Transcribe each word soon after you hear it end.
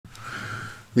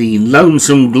The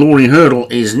Lonesome Glory Hurdle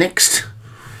is next,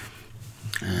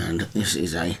 and this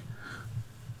is a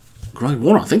Grade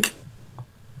 1, I think.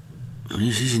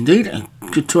 This is indeed a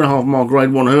good 2.5 mile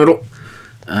Grade 1 hurdle.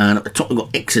 And at the top we've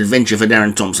got X Adventure for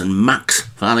Darren Thompson, Max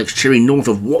for Alex Cherry, north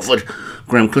of Watford,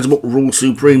 Graham Clutterbuck, Rule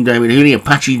Supreme, David Hooley,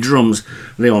 Apache Drums,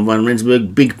 Leon van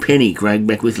Rensburg, Big Penny, Craig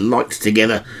Beckwith, Lights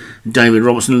Together, David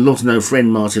Robertson, Loves No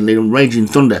Friend, Martin Leadham, Raging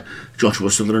Thunder,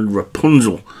 Joshua Sutherland,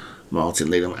 Rapunzel,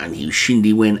 Martin Leadham, and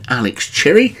Yushindi Wen, Alex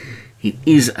Cherry. It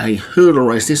is a hurdle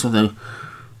race this, although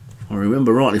if I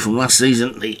remember rightly from last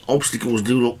season, the obstacles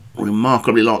do look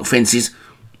remarkably like fences.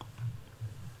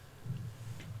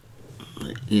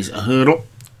 It is a hurdle,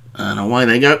 and away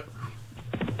they go.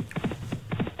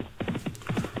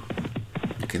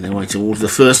 Making their way towards the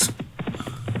first.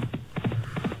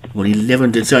 Got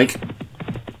 11 to take.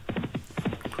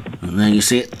 And there you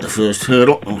see it, the first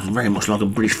hurdle. It's very much like a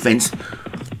British fence.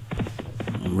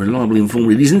 I'm reliably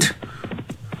informed it isn't,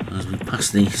 as we pass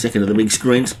the second of the big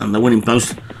screens and the winning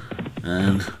post,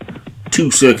 and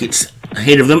 2 circuits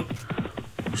ahead of them.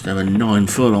 Just over 9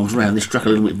 furlongs round. This track a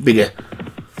little bit bigger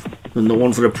than the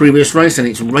one for the previous race, and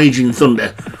it's Raging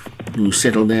Thunder who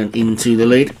settled down into the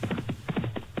lead.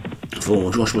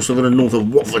 For Joshua Sutherland, north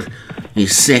of Watford,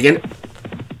 is second.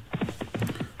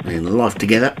 And Life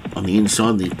Together on the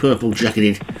inside, the purple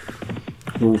jacketed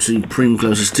Rule Supreme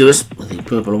closest to us, with the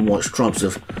purple and white stripes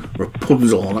of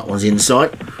Rapunzel on that one's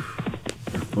inside.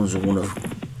 Rapunzel, one of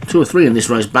 2 or 3 in this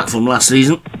race back from last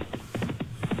season.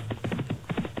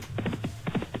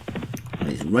 And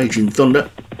it's Raging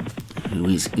Thunder who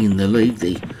is in the lead.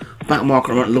 The back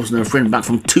marker Loves No Friend, back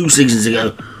from 2 seasons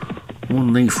ago,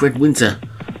 won the Fred Winter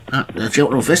at the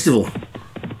Cheltenham Festival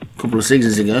a couple of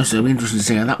seasons ago, so it'll be interesting to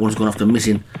see how that one's gone after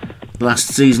missing last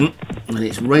season. And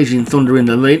it's Raging Thunder in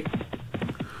the lead.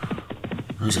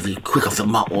 As if you're quick off the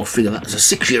mark, or figure that as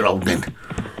a 6-year-old then.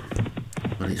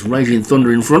 But it's Raging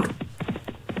Thunder in front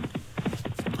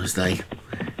as they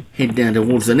head down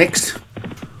towards the next.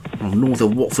 From north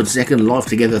of Watford second, Life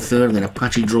Together third, and then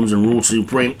Apache Drums and Rule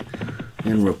Supreme.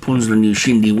 Then Rapunzel and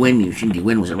Yushindi Wen. Yushindi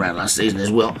Wen was around last season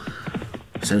as well.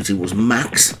 So too was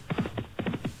Max.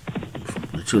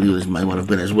 The 2 of the others may well have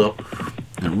been as well.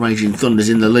 And Raging Thunder's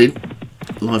in the lead.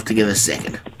 Life Together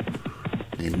second.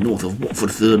 Then north of Watford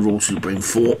third, Rule Supreme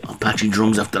 4. Apache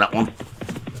Drums after that one.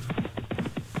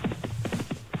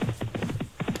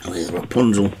 With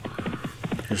Rapunzel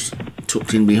just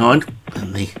tucked in behind.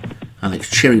 And the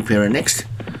Alex Cherry pair are next.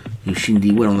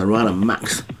 Yushindi Wen on the right, and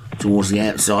Max towards the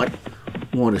outside.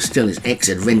 Wider still is X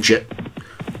Adventure.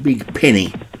 Big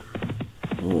Penny,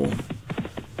 or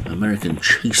American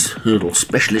Chase Hurdle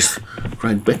Specialist,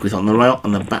 Craig Beckwith on the rail,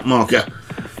 and the back marker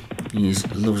is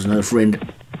Loves No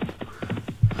Friend.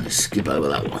 I skip over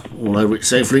that one, all over it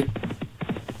safely.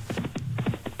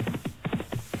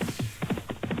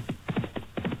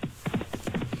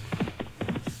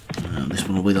 And this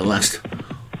one will be the last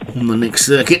on the next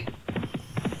circuit.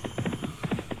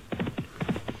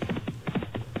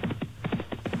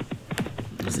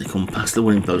 As they come past the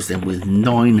winning post then, with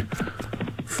 9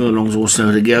 furlongs or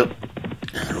so to go.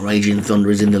 And Raging Thunder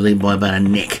is in the lead by about a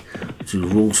neck to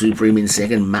Rule Supreme in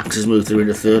second. Max has moved through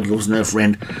into third. Loves No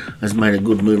Friend has made a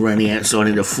good move around the outside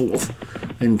into fourth.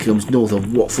 Then comes north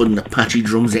of Watford, and Apache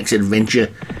Drums X Adventure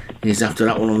is after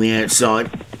that one on the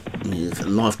outside. With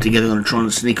Life Together going to try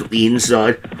and sneak up the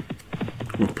inside.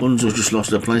 Rapunzel's just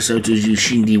lost her place, so does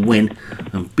Yushindi Wen,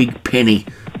 and Big Penny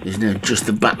is now just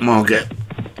the back marker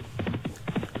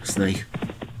as they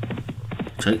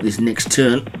take this next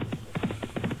turn.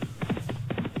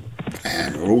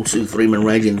 And Rule Supreme and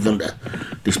Raging Thunder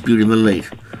disputing the lead.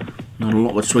 Not a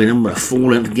lot between them, but a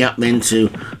 4-length gap then to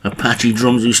Apache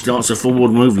Drums, who starts a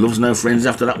forward move. Loves No Friends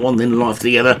after that one, then Life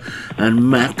Together and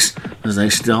Max as they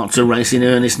start to race in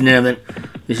earnest now then.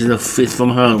 This is the 4th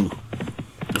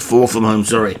from home,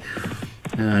 sorry.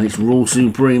 And it's Rule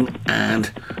Supreme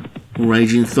and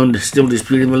Raging Thunder still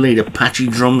disputing the lead. Apache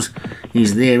Drums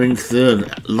is there in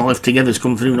third. Life Together's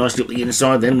come through nicely up the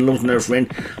inside, then Loves No Friend,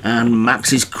 and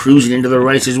Max is cruising into the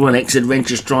race as well. X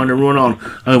Adventure's trying to run on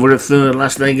over the third.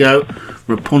 Last they go.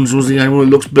 Rapunzel's the only one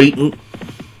who looks beaten,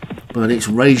 but it's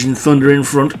Raging Thunder in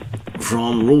front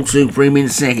from Rule Supreme in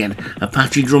second.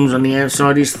 Apache Drums on the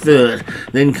outside is third.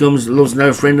 Then comes Loves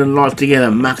No Friend and Life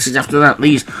Together. Max is after that.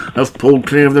 These have pulled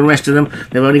clear of the rest of them.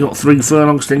 They've only got 3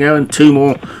 furlongs to go and 2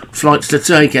 more flights to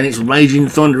take, and it's Raging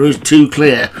Thunder who's 2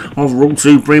 clear of Rule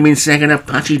Supreme in second.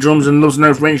 Apache Drums and Loves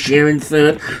No Friend share in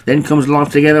third. Then comes Life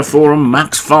Together 4 and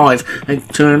Max 5. They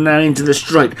turn now into the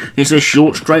straight. It's a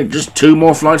short straight, just 2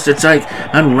 more flights to take,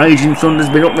 and Raging Thunder's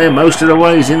been up there most of the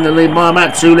ways, in the lead by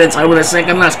about 2 lengths over the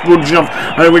second last. Good job.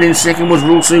 Over in second was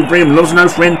Rule Supreme. Loves No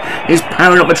Friend is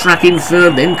powering up the track in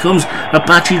third. Then comes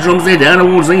Apache Drums. They're down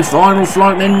towards the final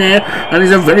flight then now. And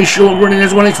there's a very short running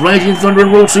as well. It's Raging Thunder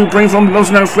and Rule Supreme from Loves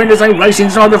No Friend as they race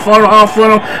inside the final half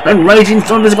furlong. And Raging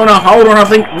Thunder's going to hold on. I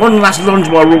think one last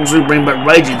lunge by Rule Supreme, but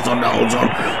Raging Thunder holds on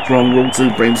from Rule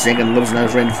Supreme second. Loves No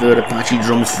Friend third. Apache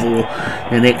Drums four.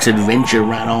 The next Adventure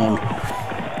ran on.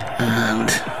 And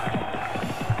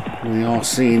we are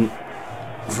seeing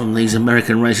from these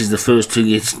American races, the first two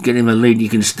get in the lead, you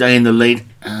can stay in the lead,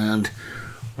 and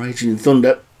Raging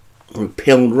Thunder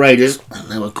repelled Raiders, and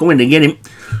they were coming to get him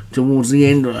towards the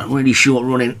end, really short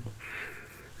running.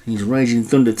 He's Raging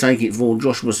Thunder take it for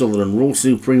Joshua Sutherland. Rule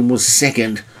Supreme was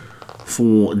second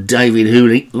for David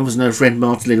Hooley. Loves No Friend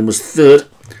Martin was third,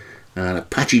 and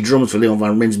Apache Drums for Leon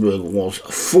van Rensburg was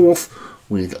fourth,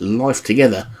 with Life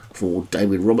Together for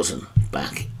David Robertson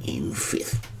back in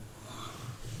fifth.